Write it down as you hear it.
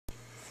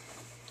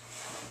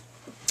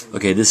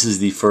Okay, this is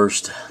the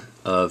first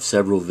of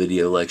several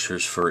video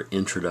lectures for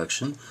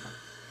Introduction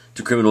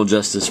to Criminal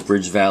Justice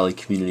Bridge Valley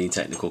Community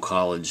Technical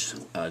College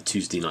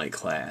Tuesday night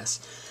class.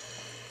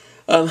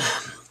 I'm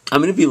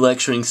going to be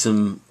lecturing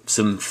some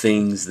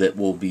things that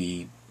will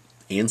be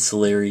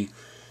ancillary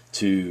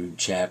to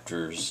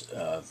chapters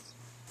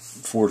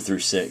 4 through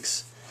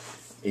 6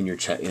 in your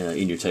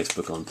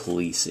textbook on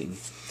policing.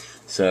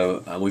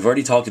 So we've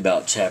already talked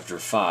about chapter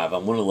 5. I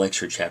want to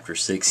lecture chapter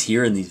 6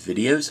 here in these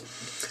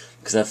videos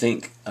because I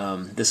think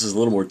this is a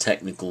little more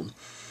technical,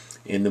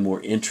 and the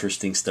more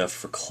interesting stuff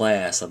for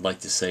class I'd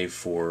like to save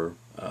for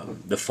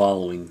the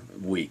following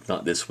week.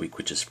 Not this week,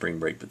 which is spring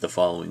break, but the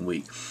following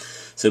week.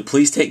 So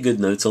please take good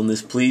notes on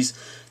this. Please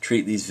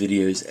treat these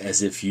videos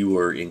as if you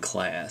were in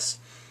class.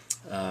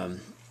 I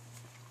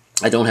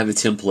don't have a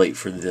template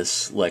for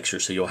this lecture,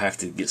 so you'll have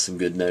to get some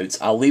good notes.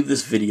 I'll leave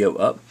this video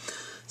up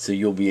so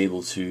you'll be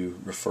able to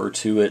refer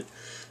to it.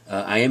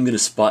 I am going to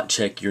spot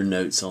check your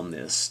notes on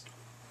this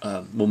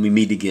when we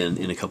meet again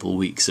in a couple of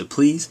weeks. So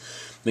please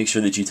make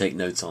sure that you take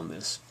notes on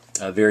this.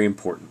 Very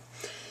important.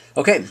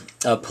 Okay,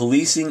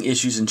 policing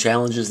issues and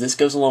challenges. This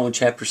goes along with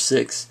chapter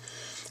 6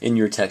 in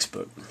your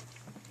textbook.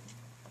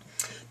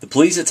 The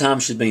police at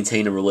times should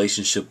maintain a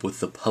relationship with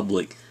the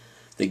public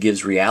that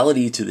gives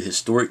reality to the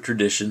historic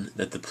tradition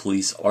that the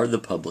police are the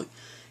public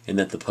and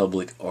that the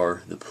public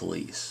are the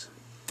police.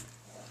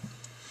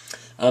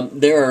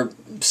 There are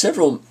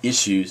several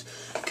issues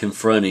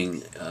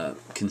confronting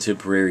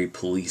contemporary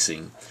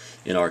policing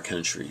in our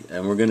country,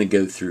 and we're going to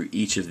go through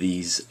each of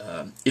these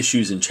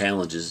issues and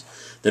challenges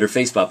that are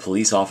faced by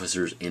police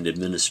officers and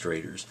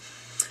administrators.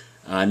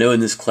 I know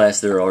in this class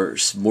there are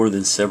more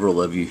than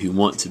several of you who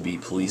want to be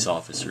police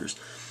officers,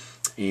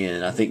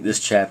 and I think this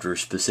chapter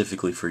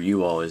specifically for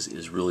you all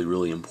is really,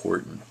 really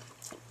important.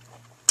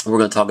 We're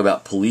going to talk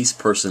about police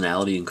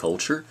personality and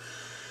culture.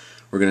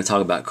 We're going to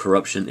talk about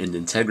corruption and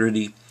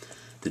integrity,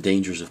 the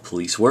dangers of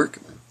police work,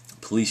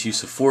 police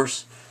use of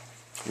force,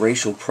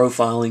 racial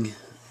profiling,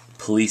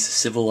 police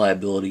civil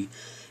liability,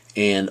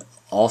 and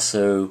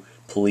also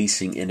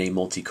policing in a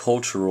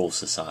multicultural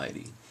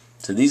society.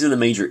 So these are the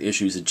major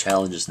issues and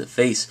challenges that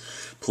face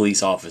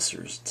police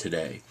officers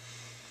today.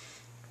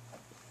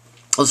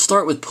 Let's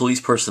start with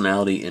police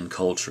personality and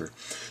culture.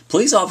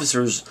 Police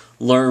officers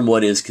learn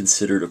what is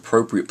considered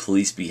appropriate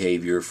police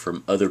behavior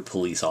from other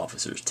police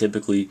officers,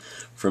 typically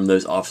from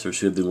those officers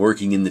who have been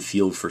working in the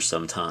field for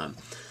some time.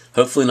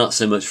 Hopefully not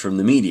so much from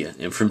the media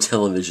and from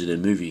television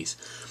and movies.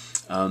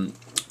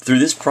 Through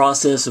this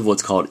process of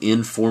what's called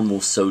informal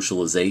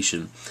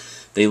socialization,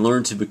 they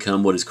learn to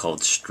become what is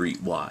called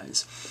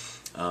streetwise.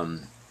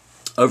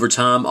 Over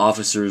time,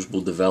 officers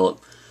will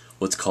develop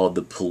what's called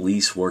the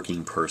police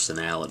working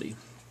personality.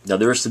 Now,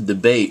 there is some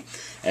debate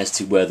as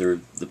to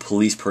whether the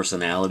police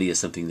personality is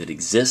something that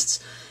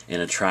exists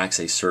and attracts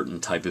a certain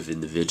type of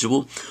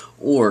individual,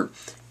 or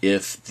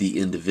if the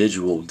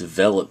individual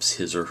develops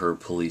his or her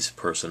police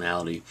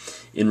personality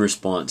in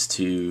response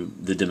to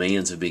the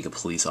demands of being a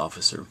police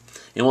officer.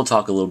 And we'll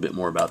talk a little bit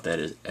more about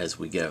that as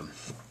we go.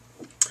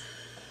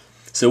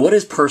 So what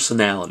is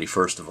personality,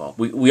 first of all?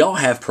 We all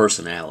have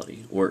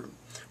personality, or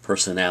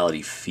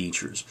personality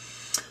features.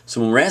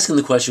 So when we're asking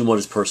the question, what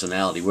is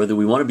personality, whether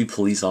we want to be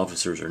police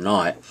officers or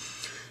not,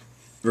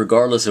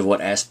 regardless of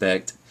what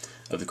aspect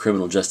of the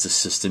criminal justice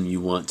system you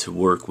want to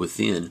work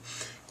within,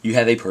 you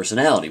have a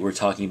personality. We're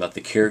talking about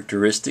the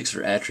characteristics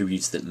or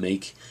attributes that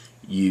make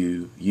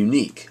you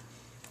unique.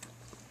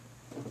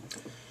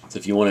 So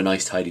if you want a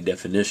nice tidy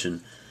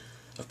definition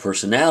of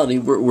personality,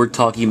 we're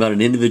talking about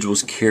an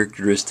individual's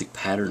characteristic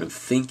pattern of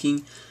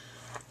thinking,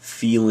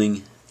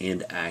 feeling,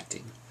 and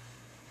acting.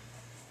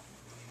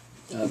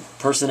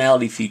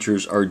 Personality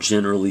features are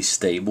generally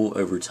stable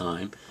over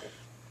time.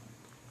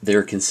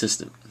 They're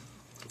consistent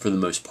for the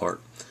most part.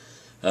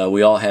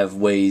 We all have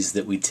ways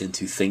that we tend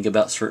to think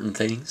about certain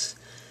things.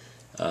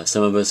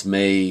 Some of us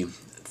may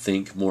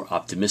think more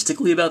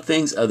optimistically about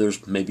things,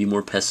 others may be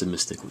more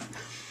pessimistically.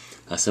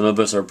 Some of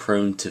us are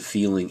prone to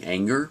feeling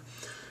anger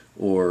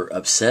or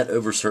upset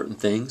over certain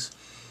things.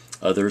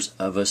 Others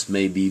of us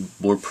may be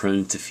more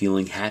prone to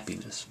feeling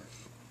happiness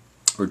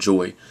or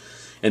joy.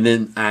 And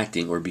then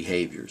acting or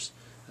behaviors.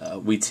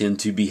 We tend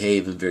to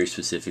behave in very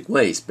specific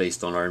ways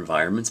based on our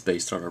environments,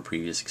 based on our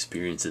previous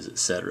experiences,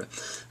 etc.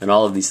 And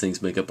all of these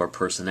things make up our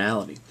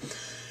personality.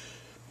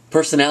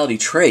 Personality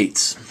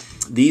traits,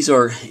 these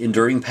are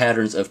enduring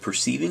patterns of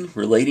perceiving,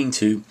 relating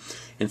to,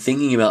 and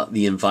thinking about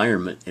the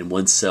environment and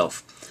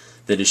oneself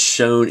that is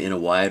shown in a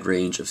wide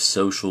range of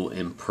social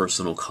and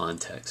personal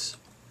contexts.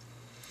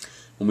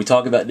 When we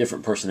talk about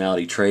different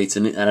personality traits,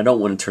 and I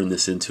don't want to turn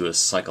this into a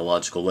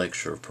psychological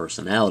lecture of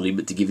personality,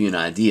 but to give you an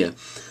idea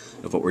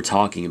of what we're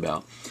talking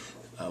about,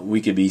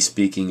 we could be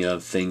speaking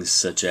of things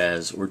such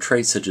as, or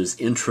traits such as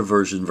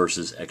introversion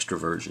versus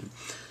extroversion,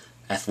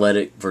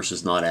 athletic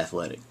versus not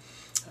athletic,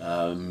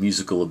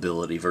 musical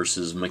ability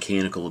versus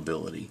mechanical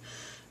ability.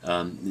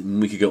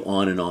 We could go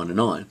on and on and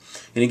on.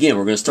 And again,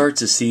 we're going to start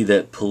to see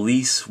that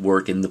police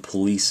work and the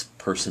police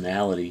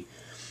personality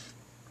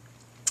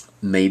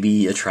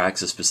maybe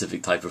attracts a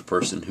specific type of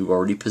person who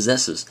already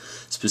possesses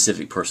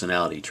specific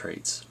personality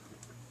traits.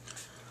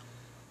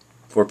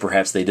 Or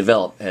perhaps they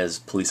develop as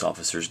police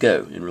officers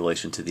go in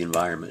relation to the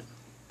environment.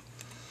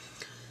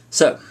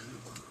 So,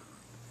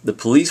 the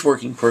police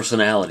working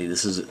personality,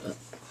 this is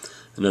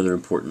another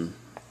important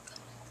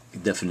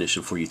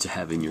definition for you to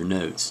have in your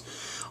notes.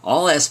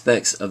 All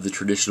aspects of the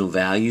traditional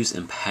values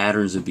and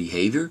patterns of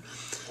behavior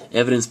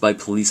evidenced by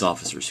police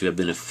officers who have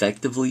been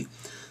effectively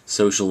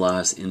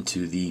socialized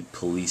into the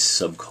police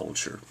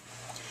subculture.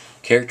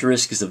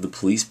 Characteristics of the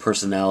police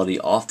personality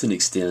often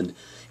extend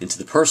into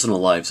the personal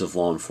lives of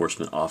law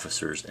enforcement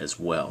officers as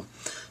well.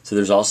 So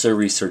there's also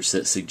research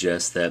that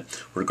suggests that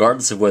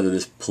regardless of whether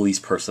this police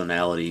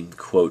personality,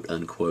 quote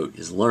unquote,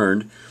 is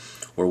learned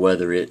or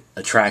whether it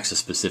attracts a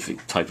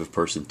specific type of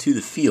person to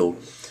the field,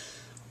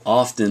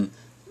 often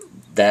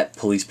that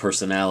police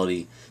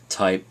personality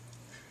type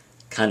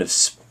kind of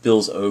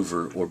spills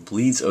over or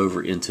bleeds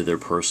over into their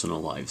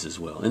personal lives as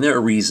well. And there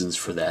are reasons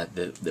for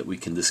that we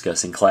can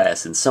discuss in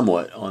class and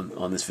somewhat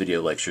on this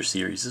video lecture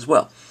series as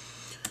well.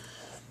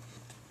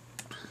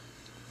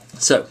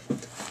 So,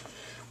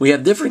 we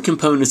have different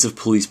components of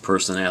police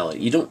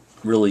personality. You don't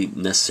really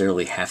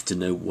necessarily have to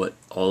know what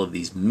all of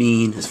these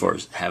mean as far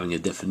as having a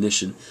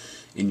definition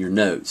in your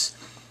notes.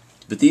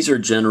 But these are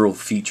general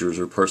features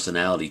or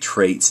personality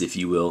traits, if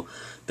you will,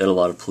 that a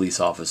lot of police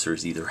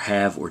officers either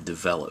have or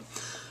develop.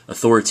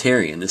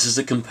 Authoritarian. This is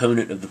a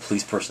component of the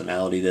police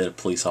personality that a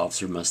police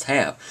officer must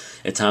have.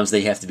 At times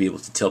they have to be able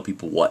to tell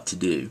people what to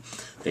do.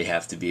 They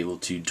have to be able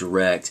to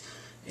direct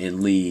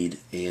and lead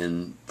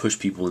and push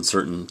people in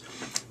certain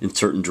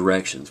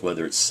directions,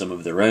 whether it's some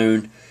of their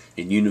own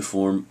in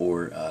uniform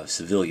or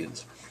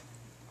civilians.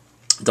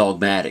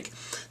 Dogmatic.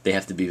 They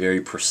have to be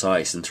very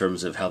precise in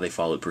terms of how they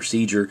follow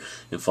procedure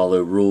and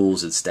follow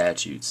rules and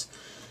statutes.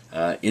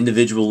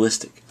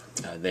 Individualistic.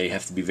 They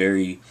have to be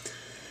very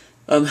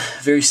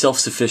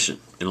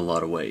self-sufficient in a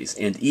lot of ways,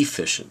 and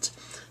efficient.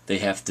 They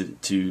have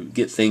to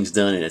get things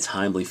done in a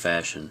timely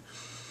fashion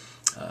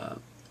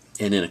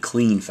and in a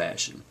clean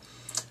fashion.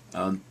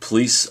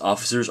 Police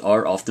officers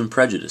are often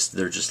prejudiced.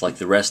 They're just like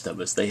the rest of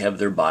us. They have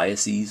their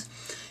biases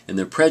and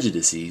their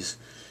prejudices.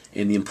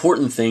 And the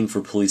important thing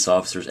for police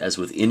officers, as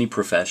with any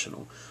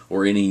professional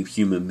or any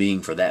human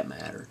being for that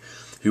matter,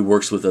 who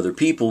works with other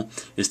people,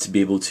 is to be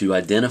able to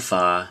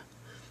identify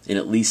and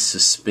at least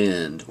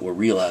suspend or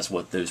realize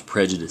what those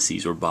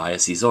prejudices or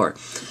biases are.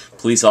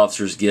 Police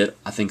officers get,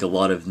 I think, a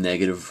lot of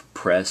negative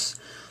press,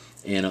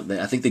 and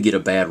I think they get a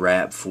bad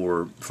rap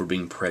for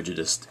being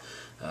prejudiced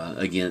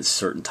against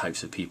certain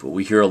types of people.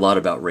 We hear a lot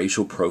about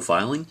racial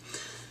profiling,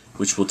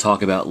 which we'll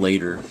talk about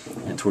later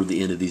and toward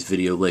the end of these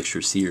video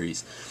lecture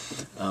series.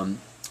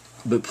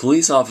 But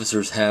police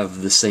officers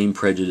have the same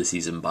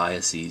prejudices and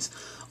biases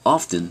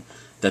often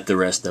that the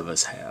rest of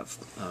us have.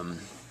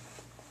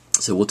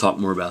 So we'll talk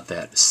more about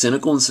that.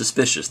 Cynical and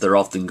suspicious. They're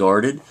often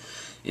guarded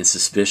and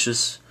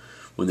suspicious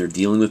when they're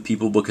dealing with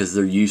people because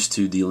they're used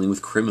to dealing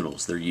with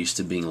criminals. They're used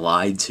to being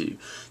lied to.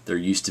 They're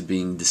used to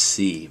being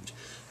deceived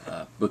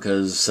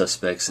because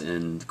suspects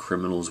and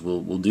criminals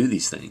will do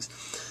these things.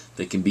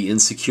 They can be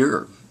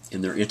insecure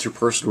in their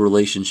interpersonal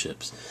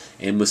relationships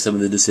and with some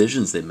of the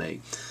decisions they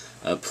make.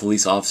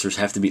 Police officers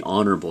have to be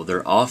honorable.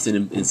 They're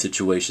often in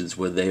situations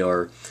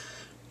where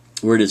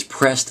it is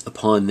pressed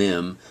upon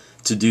them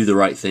to do the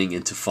right thing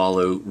and to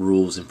follow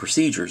rules and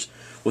procedures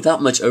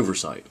without much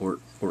oversight or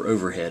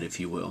overhead, if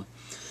you will.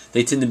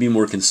 They tend to be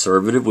more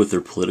conservative with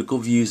their political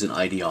views and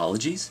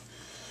ideologies.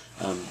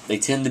 They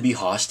tend to be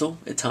hostile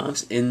at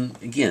times, and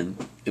again,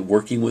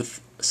 working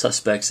with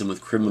suspects and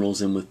with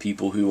criminals and with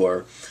people who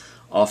are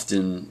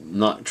often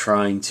not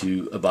trying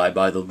to abide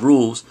by the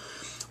rules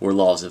or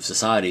laws of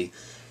society,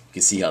 you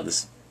can see how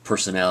this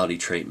personality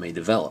trait may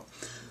develop.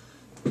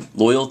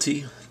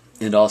 Loyalty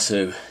and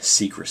also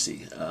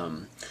secrecy.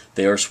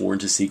 They are sworn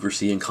to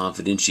secrecy and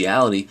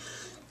confidentiality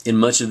in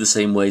much of the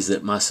same ways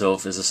that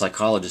myself as a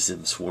psychologist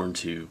am sworn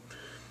to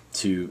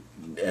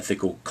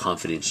ethical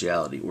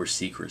confidentiality or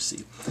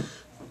secrecy.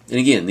 And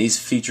again, these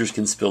features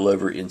can spill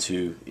over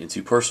into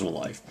personal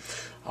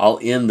life. I'll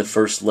end the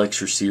first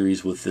lecture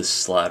series with this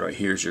slide right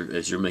here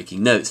as you're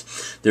making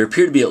notes. There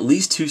appear to be at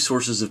least two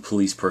sources of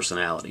police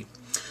personality.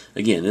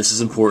 Again, this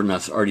is important.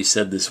 I've already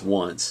said this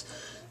once,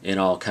 and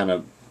I'll kind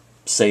of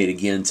say it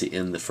again to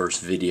end the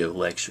first video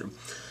lecture.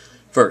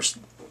 First,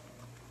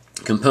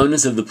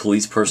 components of the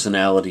police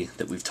personality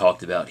that we've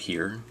talked about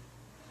here.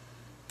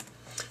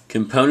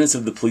 Components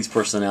of the police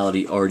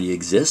personality already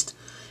exist,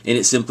 and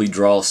it simply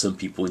draws some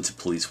people into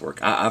police work.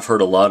 I've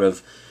heard a lot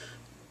of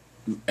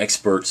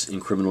experts in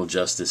criminal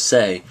justice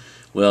say,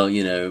 well,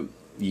 you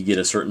get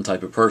a certain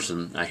type of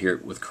person. I hear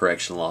it with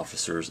correctional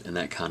officers and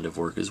that kind of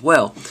work as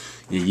well.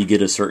 You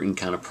get a certain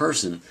kind of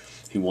person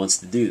who wants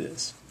to do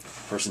this.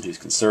 A person who's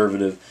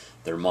conservative,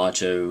 they're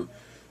macho,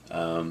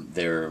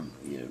 they're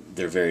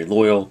very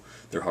loyal,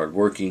 they're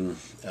hardworking,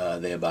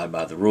 they abide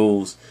by the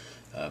rules,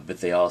 but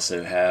they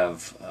also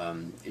have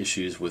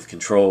issues with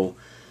control,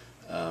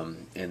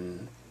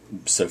 and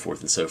so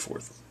forth and so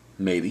forth.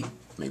 Maybe,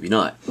 maybe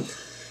not.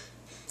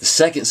 The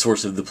second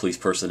source of the police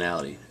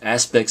personality.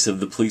 Aspects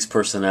of the police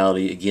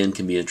personality, again,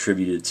 can be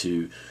attributed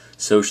to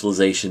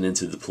socialization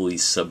into the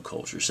police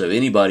subculture. So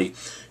anybody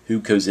who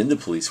goes into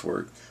police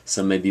work,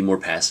 some may be more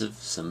passive,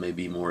 some may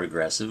be more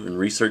aggressive, and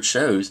research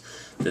shows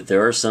that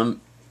there are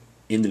some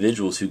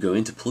individuals who go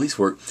into police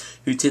work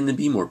who tend to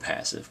be more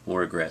passive,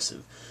 more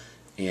aggressive,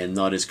 and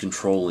not as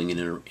controlling in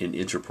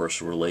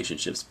interpersonal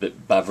relationships.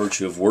 But by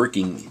virtue of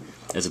working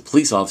as a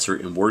police officer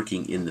and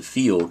working in the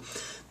field,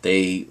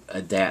 they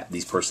adapt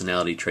these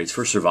personality traits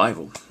for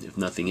survival, if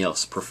nothing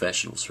else,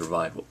 professional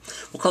survival.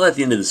 We'll call that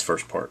the end of this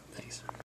first part. Thanks.